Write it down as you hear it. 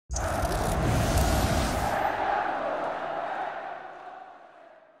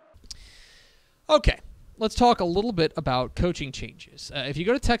Okay. Let's talk a little bit about coaching changes. If you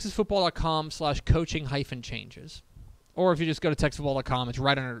go to texasfootball.com/coaching-changes, or if you just go to texasfootball.com, it's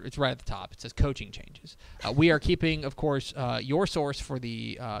right at the top. It says coaching changes. We are keeping, of course, your source for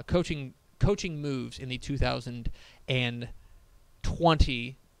the coaching moves in the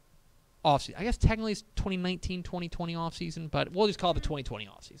 2020 offseason. I guess technically it's 2019-2020 offseason, but we'll just call it the 2020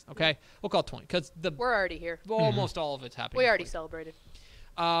 offseason. Okay, we'll call it 20 because we're already here. Almost all of it's happening. We already celebrated.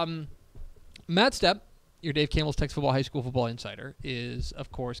 Matt Stepp, your Dave Campbell's Texas Football High School Football Insider, is,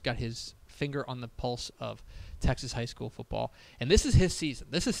 of course, got his finger on the pulse of Texas high school football. And this is his season.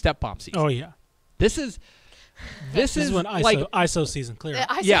 This is Step Bomb season. Oh, yeah. This is when ISO season clear.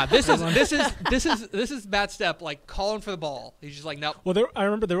 Yeah, this is Matt Stepp like calling for the ball. He's just like, nope. Well, I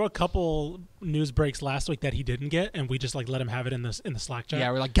remember there were a couple news breaks last week that he didn't get, and we just like let him have it in the Slack chat.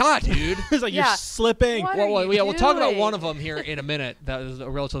 Yeah, we're like, God, dude. He's like, you're slipping. We'll talk about one of them here in a minute. That was a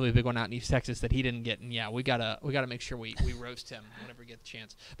relatively big one out in East Texas that he didn't get, and yeah, we gotta make sure we roast him whenever we get the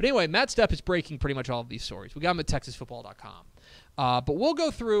chance. But anyway, Matt Stepp is breaking pretty much all of these stories. We got him at TexasFootball.com. But we'll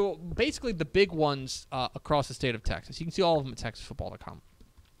go through basically the big ones across the state of Texas. You can see all of them at TexasFootball.com.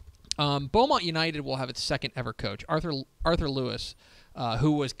 Beaumont United will have its second ever coach, Arthur Lewis,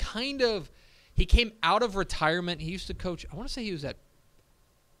 who was he came out of retirement. He used to coach, I want to say he was at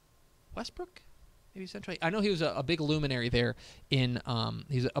Westbrook, maybe Central. I know he was a big luminary there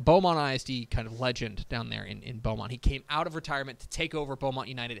he's a Beaumont ISD kind of legend down there in Beaumont. He came out of retirement to take over Beaumont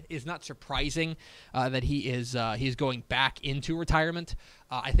United. It is not surprising that he is going back into retirement.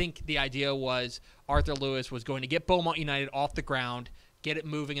 I think the idea was Arthur Lewis was going to get Beaumont United off the ground, get it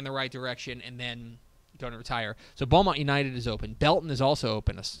moving in the right direction, and then going to retire. So Beaumont United is open. Belton is also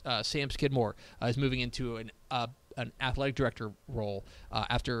open. Sam Skidmore is moving into an athletic director role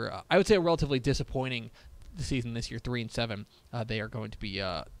after I would say a relatively disappointing season this year, 3-7. They are going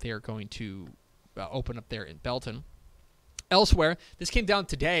to open up there in Belton. Elsewhere, this came down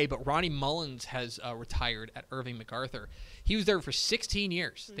today, but Ronnie Mullins has retired at Irving MacArthur. He was there for 16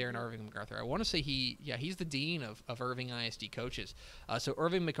 years there in Irving MacArthur. I want to say he's the dean of Irving ISD coaches. So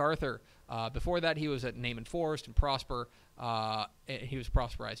Irving MacArthur, before that he was at Naaman Forest and Prosper. He was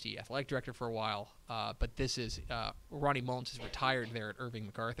Prosper ISD athletic director for a while. But this is Ronnie Mullins is retired there at Irving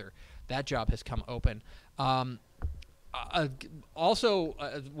MacArthur. That job has come open.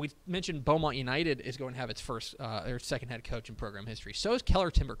 We mentioned Beaumont United is going to have its second head coach in program history. So is Keller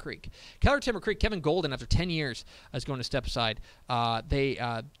Timber Creek. Kevin Golden, after 10 years, is going to step aside.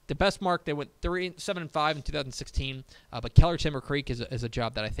 The best mark, they went 7-5 in 2016. But Keller Timber Creek is a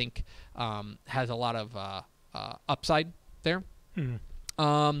job that I think has a lot of upside there.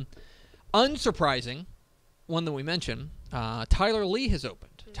 Unsurprising, one that we mentioned, Tyler Lee has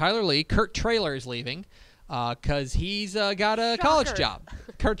opened. Tyler Lee, Kurt Traylor is leaving. Because he's got a college job.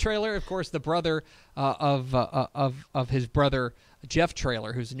 Kurt Traylor, of course, the brother of his brother Jeff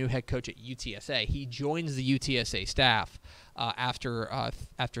Traylor, who's the new head coach at UTSA. He joins the UTSA staff after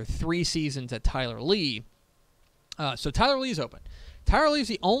 3 seasons at Tyler Lee. So Tyler Lee's open. Tyler Lee's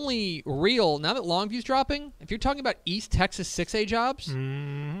the only real, now that Longview's dropping, if you're talking about East Texas 6A jobs,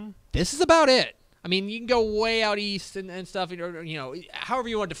 this is about it. I mean, you can go way out east and stuff. However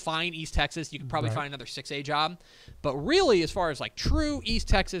you want to define East Texas, you could probably find another 6A job. But really, as far as like true East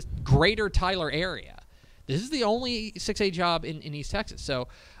Texas, greater Tyler area, this is the only 6A job in East Texas. So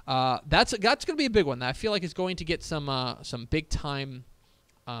that's going to be a big one. That I feel like is going to get some big time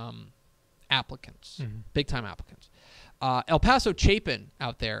applicants. Big time applicants. El Paso Chapin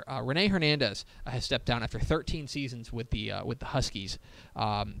out there. Renee Hernandez has stepped down after 13 seasons with the Huskies.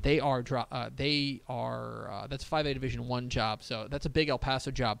 They are that's a 5A Division I job, so that's a big El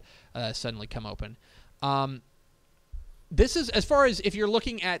Paso job suddenly come open. This is as far as if you're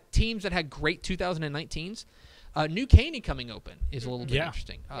looking at teams that had great 2019s. New Caney coming open is a little bit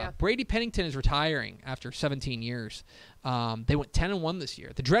interesting. Brady Pennington is retiring after 17 years. They went 10-1 this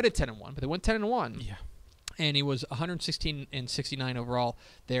year. The dreaded 10-1, but they went 10-1. Yeah. And he was 116 and 69 overall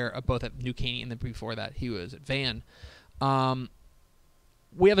there, both at New Caney and then before that he was at Van.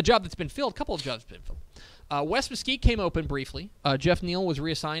 We have a job that's been filled, a couple of jobs have been filled. West Mesquite came open briefly. Jeff Neal was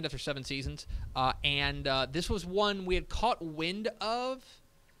reassigned after 7 seasons. And this was one we had caught wind of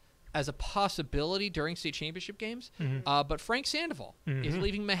as a possibility during state championship games. But Frank Sandoval is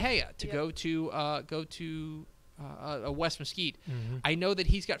leaving Mejia to go to West Mesquite. I know that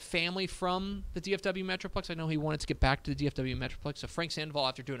he's got family from the DFW Metroplex. I know he wanted to get back to the DFW Metroplex. So Frank Sandoval,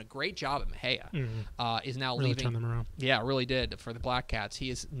 after doing a great job at Mejia, is now really leaving. Turned them around. Yeah, really did for the Black Cats. He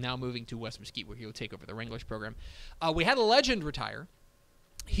is now moving to West Mesquite, where he will take over the Wranglers program. We had a legend retire.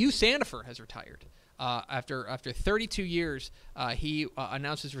 Hugh Sandifer has retired after 32 years. He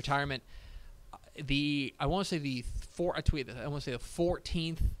announced his retirement. I want to say the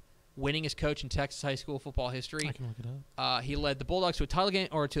 14th winningest coach in Texas high school football history. I can look it up. He led the Bulldogs to a title game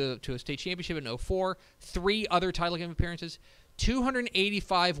or to a state championship in 2004. 3 other title game appearances.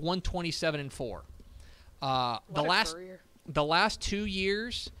 285, 127, and 4. The last 2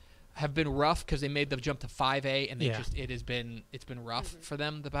 years have been rough because they made the jump to 5A, and it's been rough for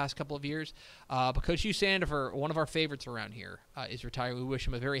them the past couple of years. But Coach Hugh Sandifer, one of our favorites around here, is retired. We wish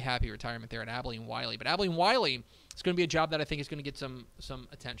him a very happy retirement there at Abilene Wiley. But Abilene Wiley is going to be a job that I think is going to get some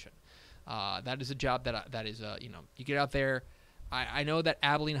attention. That is a job that is you get out there. I know that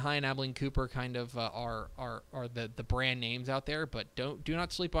Abilene High and Abilene Cooper kind of are the brand names out there, but do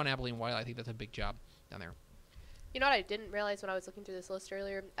not sleep on Abilene Wiley. I think that's a big job down there. You know what I didn't realize when I was looking through this list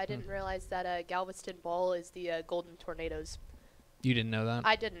earlier? I didn't realize that Galveston Ball is the Golden Tornadoes. You didn't know that?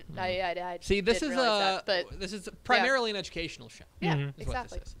 I didn't. I See, this didn't is realize that, but this is primarily an educational show. yeah, Is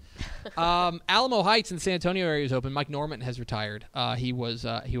exactly. what this is. Alamo Heights in the San Antonio area is open. Mike Norman has retired. He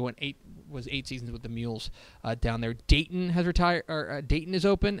went 8 seasons with the Mules down there. Dayton has retired. Dayton is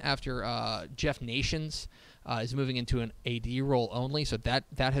open after Jeff Nations is moving into an AD role only. So that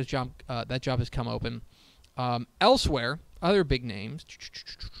job has come open. Elsewhere, other big names.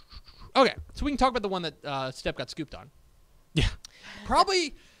 Okay, so we can talk about the one that Step got scooped on. Yeah.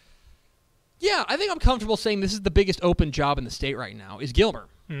 Probably, yeah, I think I'm comfortable saying this is the biggest open job in the state right now, is Gilmer.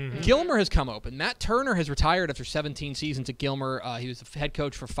 Mm-hmm. Gilmer has come open. Matt Turner has retired after 17 seasons at Gilmer. He was the head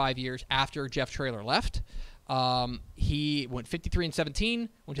coach for 5 years after Jeff Traylor left. He went 53-17,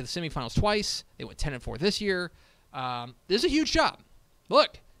 went to the semifinals twice. They went 10-4 this year. This is a huge job.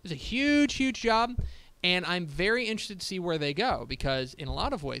 Look, this is a huge, huge job. And I'm very interested to see where they go because in a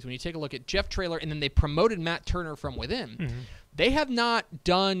lot of ways, when you take a look at Jeff Traylor and then they promoted Matt Turner from within, they have not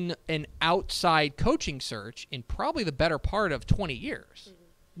done an outside coaching search in probably the better part of 20 years.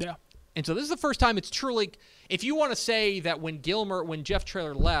 Yeah. And so this is the first time it's truly, if you want to say that when Jeff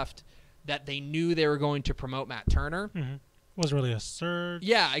Traylor left, that they knew they were going to promote Matt Turner. Was really a surge.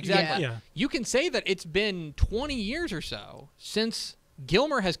 Yeah, exactly. Yeah. You can say that it's been 20 years or so since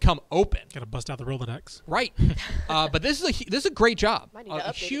Gilmer has come open. Got to bust out the Rolodex. Right. But this is a great job. Might need to A update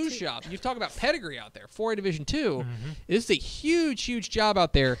it, huge too. job. You talk about pedigree out there. 4A Division 2. This is a huge, huge job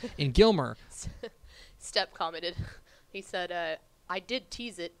out there in Gilmer. Step commented. He said, I did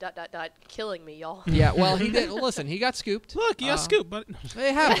tease it, ... killing me, y'all. Yeah, well, he did. Listen, he got scooped. Look, you got scoop, but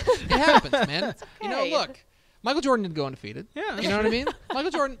It happens. It happens, man. You know, okay. look, Michael Jordan didn't go undefeated. Yeah. You know what I mean?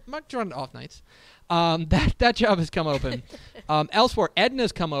 Michael Jordan off nights. That job has come open. Elsewhere,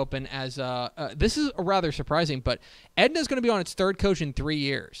 Edna's come open as this is rather surprising, but Edna's going to be on its third coach in 3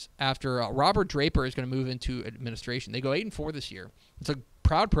 years after Robert Draper is going to move into administration. They go 8-4 this year. It's a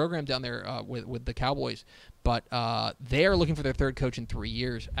proud program down there with the Cowboys, but they are looking for their third coach in 3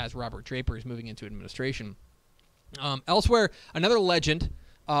 years as Robert Draper is moving into administration. Elsewhere, another legend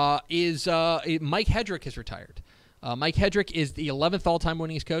is Mike Hedrick has retired. Mike Hedrick is the 11th all-time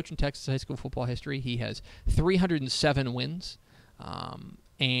winningest coach in Texas high school football history. He has 307 wins,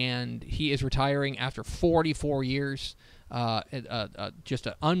 and he is retiring after 44 years. Just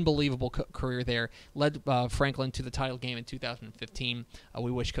an unbelievable career there. Led Franklin to the title game in 2015.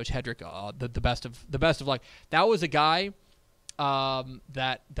 We wish Coach Hedrick the best of luck. That was a guy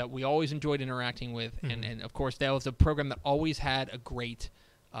that we always enjoyed interacting with, and of course that was a program that always had a great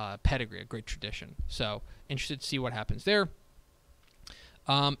pedigree, a great tradition. So interested to see what happens there.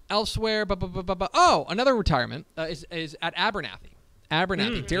 Elsewhere, another retirement is at Abernathy.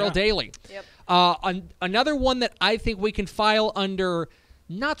 Daryl Daly. Yep. Another one that I think we can file under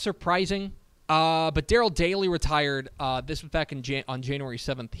not surprising, but Daryl Daly retired. This was back on January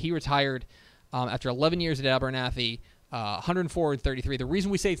 7th. He retired after 11 years at Abernathy, 104-33. The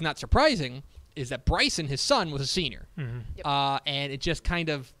reason we say it's not surprising is that Bryson, his son, was a senior. Yep. And it just kind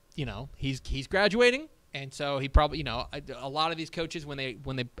of, he's graduating. And so he probably, a lot of these coaches, when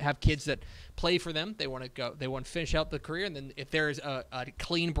they have kids that play for them, they want to finish out the career. And then if there's a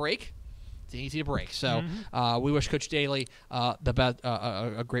clean break, it's easy to break. So we wish Coach Daly the best,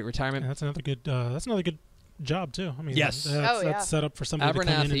 a great retirement. Yeah, that's another good job too. I mean, yes, that's set up for somebody to come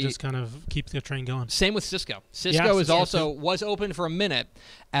in and Abernathy, just kind of keep the train going. Same with Cisco. Cisco was open for a minute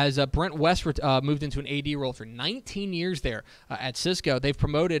as Brent West moved into an AD role for 19 years there at Cisco. They've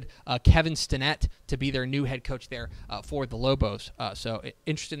promoted Kevin Stinnett to be their new head coach there for the Lobos. So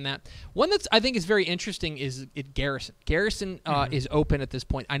interested in that. One that's I think is very interesting is Garrison. Garrison is open at this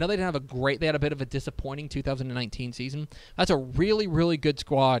point. I know they didn't have they had a bit of a disappointing 2019 season. That's a really, really good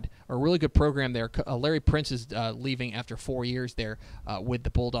squad, a really good program there. Larry Prince is leaving after 4 years there with the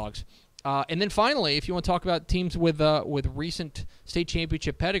Bulldogs. And then finally, if you want to talk about teams with recent state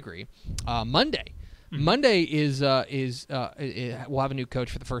championship pedigree, Monday. Monday we'll have a new coach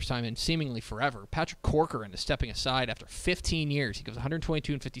for the first time in seemingly forever. Patrick Corcoran is stepping aside after 15 years. He goes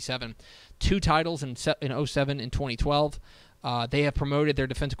 122-57, 2 titles in 07 and 2012. They have promoted their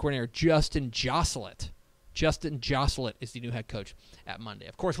defensive coordinator Justin Josselett. Justin Josselett is the new head coach at Monday.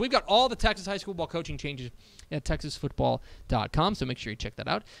 Of course, we've got all the Texas high school ball coaching changes at texasfootball.com, so make sure you check that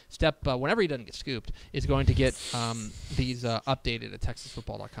out. Step, whenever he doesn't get scooped, is going to get these updated at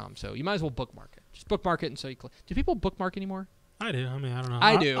texasfootball.com, so you might as well bookmark it. Just bookmark it, and so you click. Do people bookmark anymore? I do. I mean, I don't know.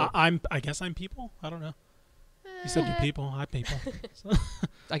 I do. I guess I'm people. I don't know. You said you people. I people. So.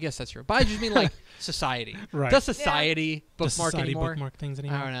 I guess that's true. But I just mean like society. Right. Does society bookmark Does society anymore? bookmark things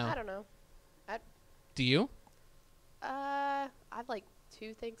anymore? I don't know. I don't know. Do you? I have like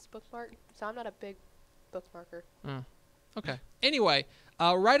 2 things bookmarked, so I'm not a big bookmarker. Oh, okay. Anyway,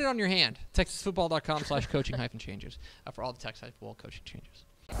 write it on your hand. TexasFootball.com/coaching-changes for all the Texas football coaching changes.